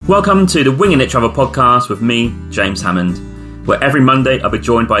Welcome to the Winging It Travel podcast with me, James Hammond, where every Monday I'll be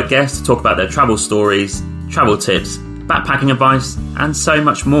joined by a guest to talk about their travel stories, travel tips, backpacking advice, and so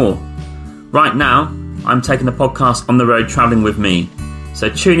much more. Right now, I'm taking the podcast on the road travelling with me, so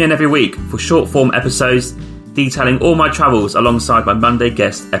tune in every week for short form episodes detailing all my travels alongside my Monday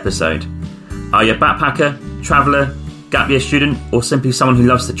guest episode. Are you a backpacker, traveller, gap year student, or simply someone who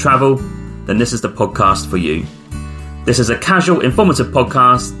loves to travel? Then this is the podcast for you. This is a casual, informative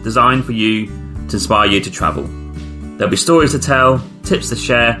podcast designed for you to inspire you to travel. There'll be stories to tell, tips to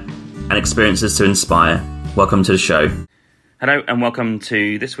share, and experiences to inspire. Welcome to the show. Hello and welcome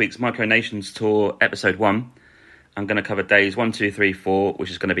to this week's Micronations Tour, Episode 1. I'm going to cover days 1, 2, 3, 4,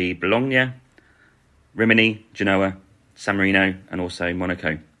 which is going to be Bologna, Rimini, Genoa, San Marino, and also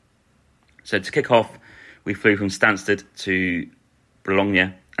Monaco. So to kick off, we flew from Stansted to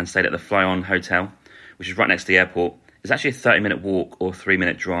Bologna and stayed at the Fly-On Hotel, which is right next to the airport. It's actually a 30-minute walk or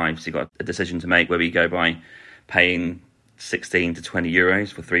 3-minute drive, so you've got a decision to make whether you go by paying 16 to 20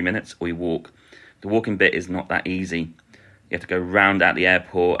 euros for 3 minutes or you walk. The walking bit is not that easy. You have to go round at the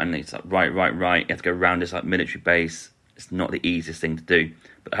airport and it's like right. You have to go round this like military base. It's not the easiest thing to do.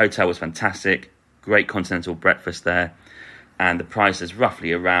 But the hotel was fantastic, great continental breakfast there, and the price is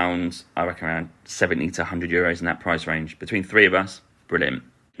roughly around 70 to 100 euros in that price range. Between three of us, brilliant.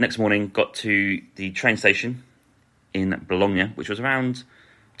 Next morning, got to the train station in Bologna, which was around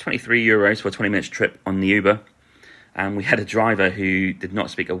 23 euros for a 20 minutes trip on the Uber. And we had a driver who did not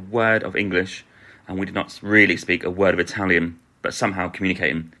speak a word of English, and we did not really speak a word of Italian, but somehow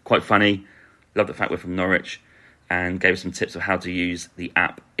communicating. Quite funny. Love the fact we're from Norwich, and gave us some tips of how to use the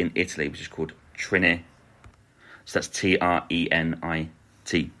app in Italy, which is called Trini. So that's Trenit.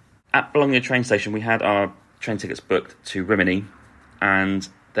 At Bologna train station, we had our train tickets booked to Rimini, and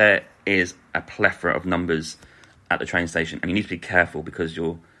there is a plethora of numbers at the train station, and you need to be careful because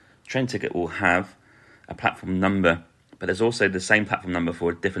your train ticket will have a platform number, but there's also the same platform number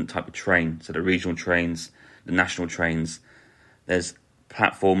for a different type of train. So the regional trains, the national trains, there's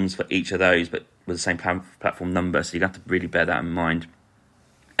platforms for each of those, but with the same platform number, so you'd have to really bear that in mind.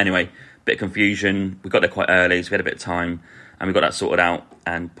 Anyway, bit of confusion. We got there quite early, so we had a bit of time, and we got that sorted out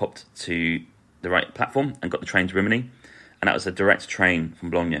and popped to the right platform and got the train to Rimini, and that was a direct train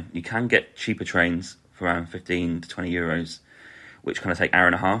from Bologna. You can get cheaper trains for around 15 to 20 euros, which kind of take an hour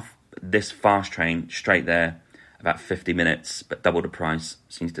and a half. But this fast train, straight there, about 50 minutes, but double the price.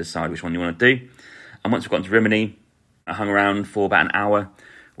 So you need to decide which one you want to do. And once we got to Rimini, I hung around for about an hour,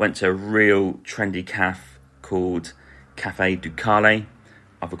 went to a real trendy cafe called Cafe Ducale.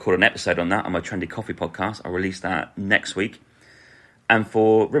 I've recorded an episode on that on my Trendy Coffee podcast. I'll release that next week. And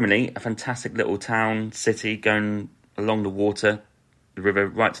for Rimini, a fantastic little town, city, going along the water, the river,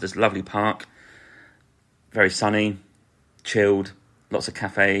 right to this lovely park. Very sunny, chilled, lots of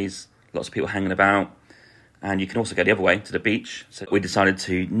cafes, lots of people hanging about. And you can also go the other way to the beach. So we decided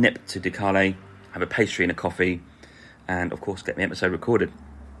to nip to Ducale, have a pastry and a coffee, and of course get the episode recorded.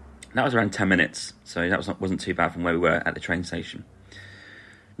 That was around 10 minutes, so that wasn't too bad from where we were at the train station.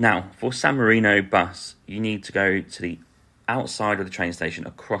 Now, for San Marino bus, you need to go to the outside of the train station,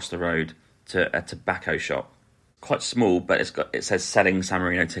 across the road, to a tobacco shop. Quite small, but it says selling San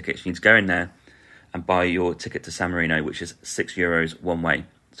Marino tickets. You need to go in there and buy your ticket to San Marino, which is 6 euros one way.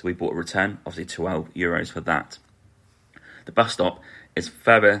 So we bought a return, obviously 12 euros for that. The bus stop is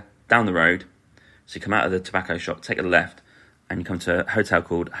further down the road. So you come out of the tobacco shop, take a left, and you come to a hotel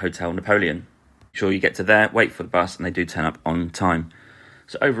called Hotel Napoleon. Sure, you get to there, wait for the bus, and they do turn up on time.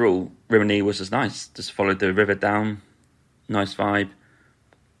 So overall, Rimini was just nice. Just followed the river down, nice vibe,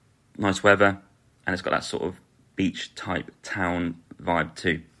 nice weather, and it's got that sort of beach-type town vibe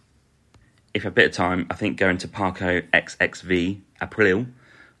too. If you have a bit of time, I think going to Parco XXV April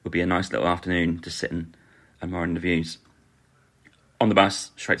would be a nice little afternoon, just sitting and admiring the views. On the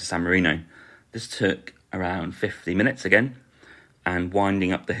bus, straight to San Marino. This took around 50 minutes again, and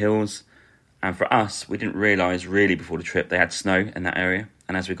winding up the hills. And for us, we didn't realise really before the trip they had snow in that area.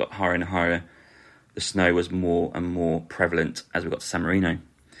 And as we got higher and higher, the snow was more and more prevalent as we got to San Marino.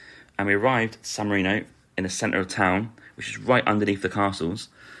 And we arrived at San Marino in the centre of town, which is right underneath the castles.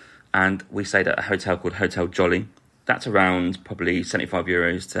 And we stayed at a hotel called Hotel Jolly. That's around probably 75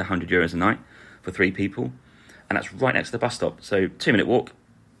 euros to 100 euros a night for 3 people. And that's right next to the bus stop. So 2-minute walk,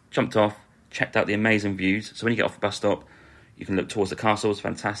 jumped off, checked out the amazing views. So when you get off the bus stop, you can look towards the castles,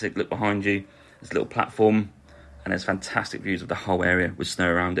 fantastic. Look behind you, there's a little platform, and there's fantastic views of the whole area with snow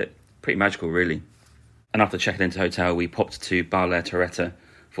around it. Pretty magical, really. And after checking into the hotel, we popped to Bar La Torretta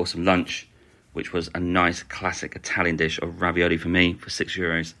for some lunch, which was a nice classic Italian dish of ravioli for me for 6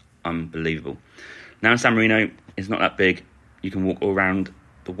 euros. Unbelievable. Now in San Marino, it's not that big. You can walk all around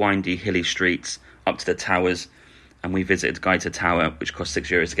the windy, hilly streets up to the towers, and we visited Gaeta Tower, which cost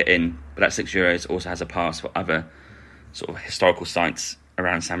 €6 to get in, but that €6 also has a pass for other sort of historical sites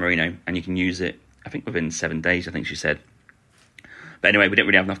around San Marino, and you can use it, I think, within 7 days, I think she said. But anyway, we didn't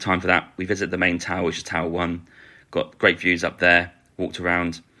really have enough time for that. We visited the main tower, which is Tower 1, got great views up there, walked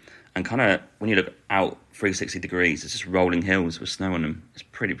around, and kind of, when you look out 360 degrees, it's just rolling hills with snow on them. It's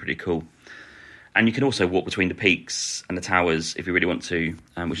pretty cool. And you can also walk between the peaks and the towers if you really want to,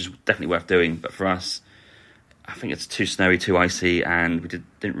 which is definitely worth doing. But for us, I think it's too snowy, too icy, and we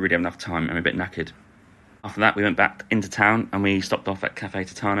didn't really have enough time, and we're a bit knackered. After that, we went back into town, and we stopped off at Cafe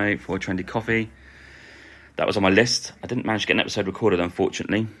Titano for a trendy coffee. That was on my list. I didn't manage to get an episode recorded,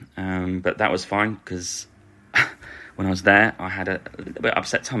 unfortunately, but that was fine, because when I was there, I had a little bit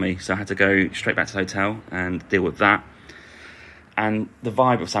upset tummy, so I had to go straight back to the hotel and deal with that. And the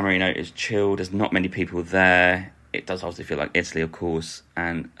vibe of San Marino is chilled. There's not many people there. It does obviously feel like Italy, of course,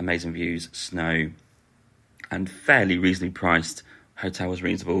 and amazing views, snow, and fairly reasonably priced. Hotel was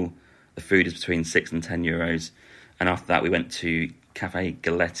reasonable. The food is between €6 and €10. And after that, we went to Cafe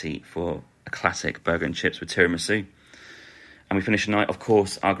Galletti for a classic burger and chips with tiramisu. And we finished the night, of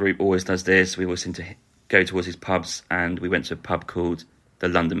course, our group always does this. We always seem to go towards these pubs, and we went to a pub called the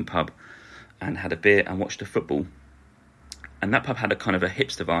London Pub and had a beer and watched the football. And that pub had a kind of a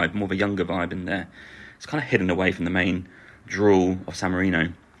hipster vibe, more of a younger vibe in there. It's kind of hidden away from the main drawl of San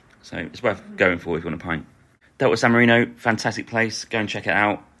Marino. So it's worth going for if you want a pint. Dealt with San Marino, fantastic place. Go and check it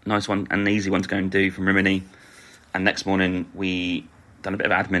out. Nice one and an easy one to go and do from Rimini. And next morning we done a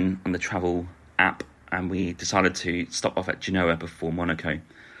bit of admin on the travel app, and we decided to stop off at Genoa before Monaco.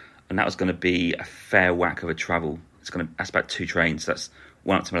 And that was going to be a fair whack of a travel. That's about 2 trains. So that's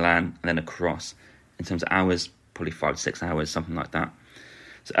one up to Milan and then across. In terms of hours, probably 5 to 6 hours, something like that.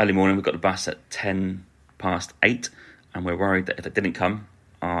 So early morning, we got the bus at 8:10, and we're worried that if it didn't come,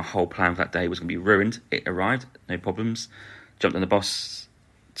 our whole plan for that day was going to be ruined. It arrived, no problems. Jumped on the bus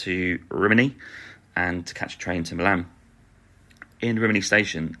to Rimini and to catch a train to Milan. In Rimini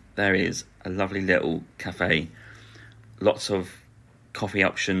station, there is a lovely little cafe, lots of coffee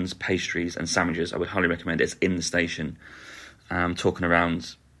options, pastries and sandwiches. I would highly recommend it. It's in the station. Talking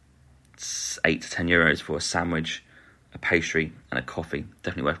around €8 to €10 for a sandwich, a pastry and a coffee.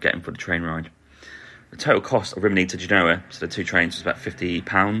 Definitely worth getting for the train ride. The total cost of Rimini to Genoa, so the 2 trains, was about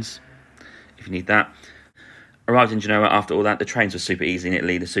 £50 if you need that. Arrived in Genoa after all that. The trains were super easy in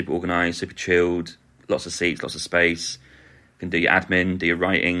Italy. They're super organised, super chilled, lots of seats, lots of space. You can do your admin, do your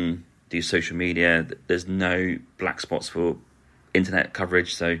writing, do your social media. There's no black spots for internet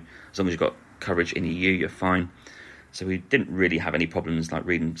coverage, so as long as you've got coverage in EU, you're fine. So we didn't really have any problems like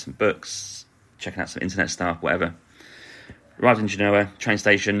reading some books, checking out some internet stuff, whatever. Arrived in Genoa, train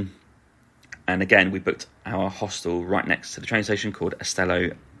station, and again we booked our hostel right next to the train station called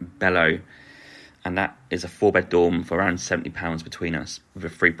Ostello Bello, and that is a 4-bed dorm for around £70 between us, with a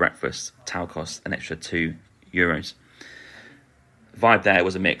free breakfast. Tower cost an extra €2. The vibe there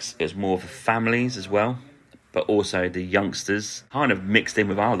was a mix. It was more for families as well, but also the youngsters kind of mixed in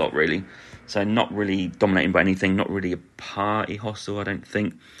with our lot, really. So not really dominating by anything, not really a party hostel, I don't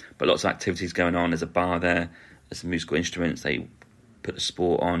think, but lots of activities going on. There's a bar there, there's some musical instruments, they put the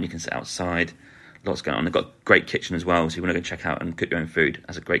sport on, you can sit outside, lots going on. They've got a great kitchen as well, so you want to go check out and cook your own food.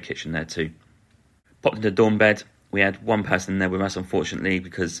 There's a great kitchen there too. Popped into the dorm bed. We had one person in there with us, unfortunately,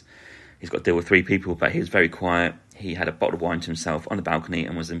 because he's got to deal with 3 people, but he was very quiet. He had a bottle of wine to himself on the balcony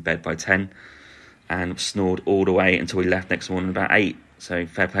and was in bed by 10 and snored all the way until we left next morning about 8. So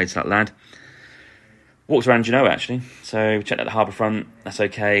fair play to that lad. Walked around Genoa, actually. So we checked out the harbour front. That's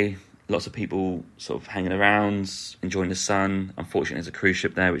okay. Lots of people sort of hanging around, enjoying the sun. Unfortunately, there's a cruise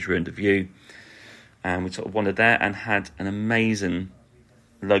ship there which ruined the view. And we sort of wandered there and had an amazing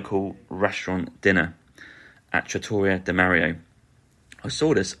local restaurant dinner at Trattoria de Mario. I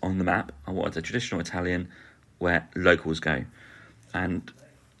saw this on the map. I wanted a traditional Italian where locals go. And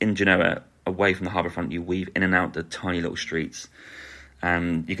in Genoa, away from the harbour front, you weave in and out the tiny little streets.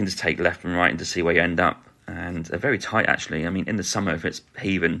 And you can just take left and right and to see where you end up. And they're very tight, actually. I mean, in the summer, if it's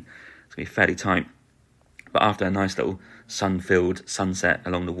heaving, it's going to be fairly tight. But after a nice little sun-filled sunset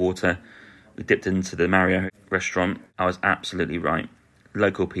along the water, we dipped into the Mario restaurant. I was absolutely right.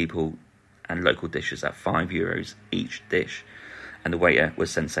 Local people and local dishes at €5 each dish. And the waiter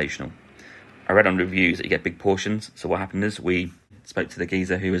was sensational. I read on reviews that you get big portions. So what happened is we spoke to the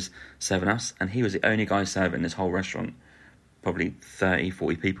geezer who was serving us, and he was the only guy serving this whole restaurant. Probably 30,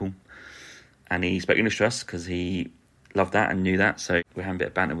 40 people. And he spoke English to us because he loved that and knew that. So we had a bit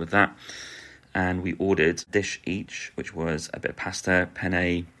of banter with that. And we ordered a dish each, which was a bit of pasta,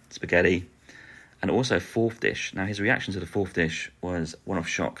 penne, spaghetti, and also a fourth dish. Now, his reaction to the fourth dish was one of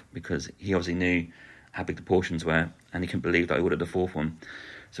shock, because he obviously knew how big the portions were, and he couldn't believe that I ordered the fourth one.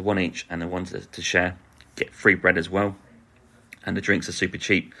 So one each, and then one to share. Get free bread as well, and the drinks are super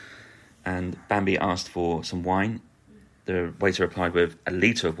cheap. And Bambi asked for some wine. The waiter replied with a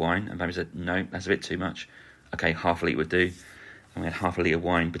litre of wine, and Bambi said, no, that's a bit too much. Okay, half a litre would do. And we had half a litre of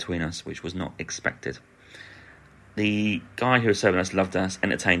wine between us, which was not expected. The guy who was serving us loved us,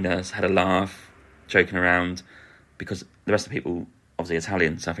 entertained us, had a laugh, joking around, because the rest of the people, obviously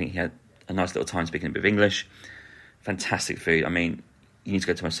Italian, so I think he had a nice little time speaking a bit of English. Fantastic food. I mean, you need to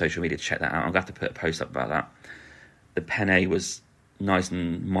go to my social media to check that out. I'm going to have to put a post up about that. The penne was nice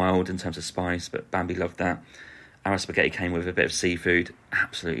and mild in terms of spice, but Bambi loved that. Our spaghetti came with a bit of seafood.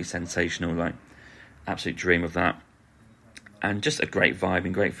 Absolutely sensational, like, absolute dream of that. And just a great vibe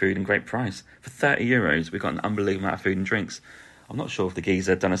and great food and great price. For €30, we got an unbelievable amount of food and drinks. I'm not sure if the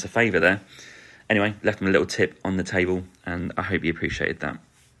geezer done us a favour there. Anyway, left him a little tip on the table, and I hope he appreciated that.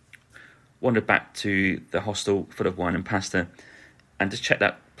 Wandered back to the hostel full of wine and pasta, and just checked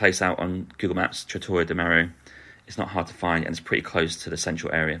that place out on Google Maps, Trattoria di Maro. It's not hard to find, and it's pretty close to the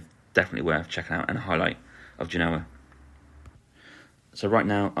central area. Definitely worth checking out, and a highlight of Genoa. So right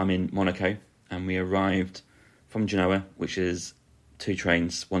now I'm in Monaco, and we arrived from Genoa, which is 2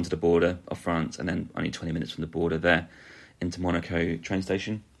 trains, one to the border of France, and then only 20 minutes from the border there into Monaco train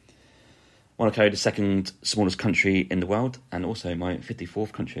station. Monaco, the second smallest country in the world, and also my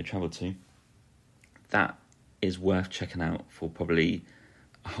 54th country I travelled to. That is worth checking out for probably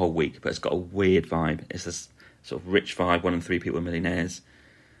a whole week, but it's got a weird vibe. It's this sort of rich vibe, 1 in 3 people are millionaires,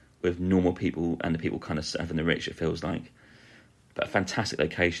 with normal people and the people kind of serving the rich, it feels like. But a fantastic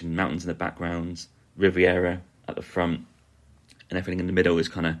location, mountains in the background, Riviera at the front, and everything in the middle is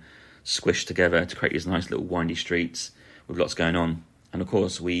kind of squished together to create these nice little windy streets with lots going on. And of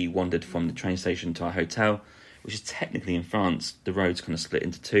course, we wandered from the train station to our hotel, which is technically in France. The road's kind of split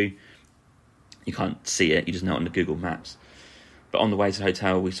into 2. You can't see it, you just know it on the Google Maps. But on the way to the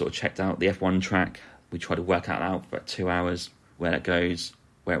hotel, we sort of checked out the F1 track. We tried to work out for about 2 hours where it goes,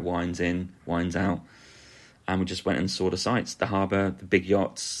 where it winds in, winds out. And we just went and saw the sights, the harbour, the big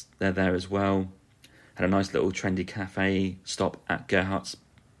yachts, they're there as well. Had a nice little trendy cafe stop at Gerhardt's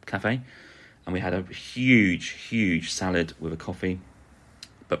Cafe. And we had a huge salad with a coffee.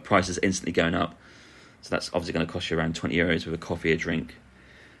 But prices instantly going up. So that's obviously going to cost you around €20 with a coffee, a drink,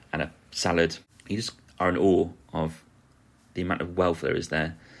 and a salad. You just are in awe of the amount of wealth there is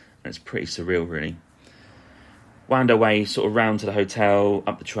there. And it's pretty surreal, really. Wound our way sort of round to the hotel,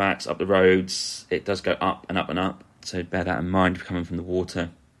 up the tracks, up the roads. It does go up and up and up. So bear that in mind if you're coming from the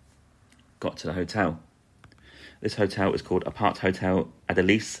water. Got to the hotel. This hotel is called Apart Hotel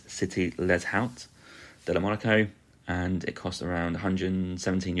Adelise City Les Hout de la Monaco. And it cost around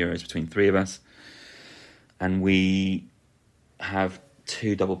 €117 between 3 of us. And we have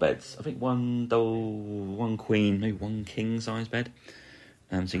 2 double beds. I think one double, one queen, maybe 1 king size bed.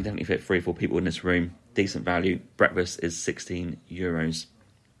 So you can definitely fit 3 or 4 people in this room. Decent value. Breakfast is €16.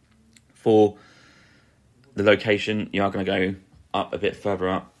 For the location, you are going to go up a bit further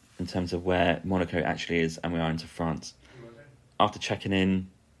up in terms of where Monaco actually is, and we are into France. After checking in,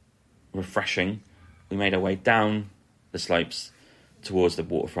 refreshing, we made our way down the slopes towards the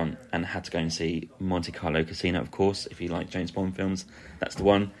waterfront and had to go and see Monte Carlo Casino, of course. If you like James Bond films, that's the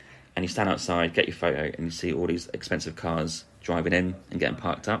one. And you stand outside, get your photo, and you see all these expensive cars driving in and getting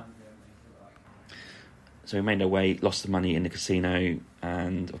parked up. So we made our way, lost the money in the casino,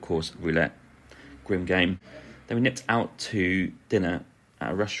 and of course roulette, grim game. Then we nipped out to dinner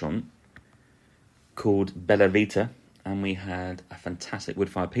at a restaurant called Bella Vita, and we had a fantastic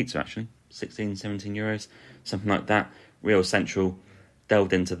wood-fired pizza, actually, €16-17, something like that. Real central,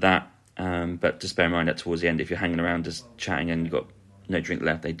 delved into that, but just bear in mind that towards the end, if you're hanging around just chatting and you've got no drink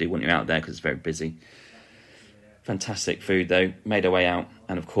left, they do want you out there because it's very busy. Fantastic food though. Made our way out,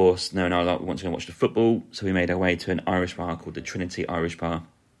 and of course, knowing our lot, we want to go and watch the football, so we made our way to an Irish bar called the Trinity Irish Bar.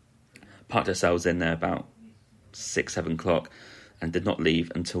 Parked ourselves in there about 6-7 o'clock and did not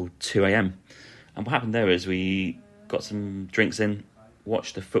leave until 2 a.m. And what happened there is we got some drinks in,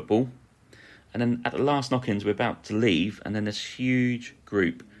 watched the football, and then at the last knock-ins we're about to leave, and then this huge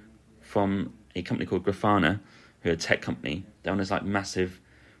group from a company called Grafana, who are a tech company, they're on this like massive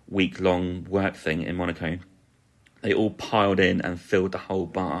week-long work thing in Monaco. They all piled in and filled the whole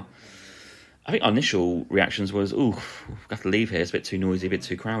bar. I think our initial reactions was, we've got to leave here, it's a bit too noisy, a bit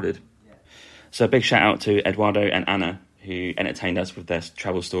too crowded. So a big shout out to Eduardo and Anna, who entertained us with their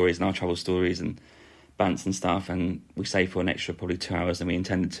travel stories and our travel stories and bants and stuff, and we stayed for an extra probably 2 hours than we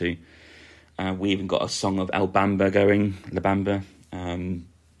intended to. We even got a song of El Bamba going, La Bamba.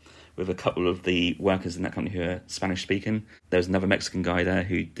 with a couple of the workers in that company who are Spanish speaking. There was another Mexican guy there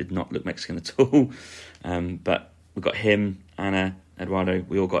who did not look Mexican at all. But we got him, Anna, Eduardo,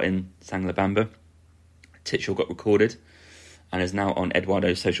 we all got in, sang La Bamba. Titchell got recorded and is now on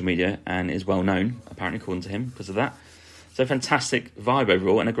Eduardo's social media and is well known, apparently, according to him, because of that. So fantastic vibe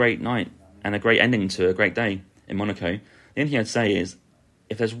overall and a great night and a great ending to a great day in Monaco. The only thing I'd say is,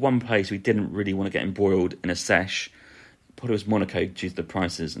 if there's one place we didn't really want to get embroiled in a sesh, probably was Monaco due to the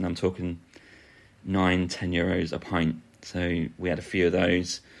prices, and I'm talking 9-10 euros a pint. So we had a few of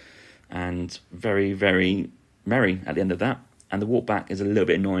those and very, very merry at the end of that. And the walk back is a little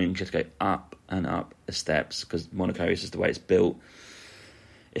bit annoying. You have to go up and up the steps because Monaco is just the way it's built.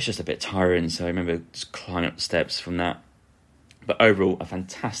 It's just a bit tiring. So I remember just climbing up the steps from that. But overall, a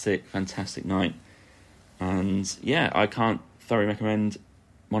fantastic, fantastic night. And yeah, I can't thoroughly recommend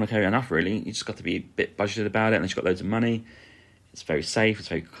Monaco enough, really. You just got to be a bit budgeted about it, unless you've got loads of money. It's very safe, it's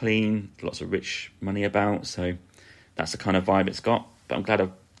very clean, lots of rich money about. So that's the kind of vibe it's got. But I'm glad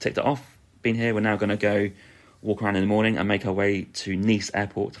I've ticked it off. Been here, we're now going to go walk around in the morning and make our way to Nice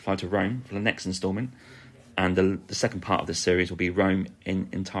airport to fly to Rome for the next instalment. And the second part of this series will be Rome in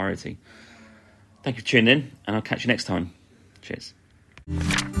entirety. Thank you for tuning in, and I'll catch you next time. Cheers.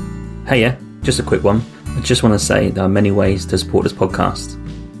 Hey, yeah, just a quick one. I just want to say there are many ways to support this podcast.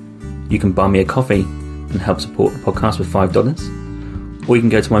 You can buy me a coffee and help support the podcast with $5. Or you can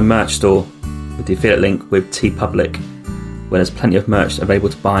go to my merch store with the affiliate link with TeePublic, where there's plenty of merch available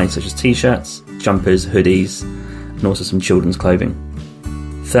to buy, such as t-shirts, jumpers, hoodies, and also some children's clothing.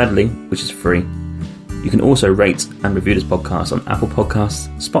 Thirdly, which is free, you can also rate and review this podcast on Apple Podcasts,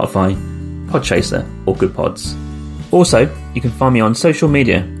 Spotify, Podchaser, or Good Pods. Also, you can find me on social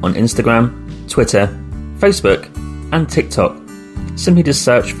media on Instagram, Twitter, Facebook, and TikTok. Simply just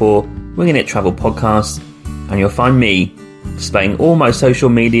search for Winging It Travel Podcast, and you'll find me displaying all my social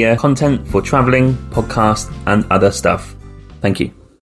media content for travelling, podcast, and other stuff. Thank you.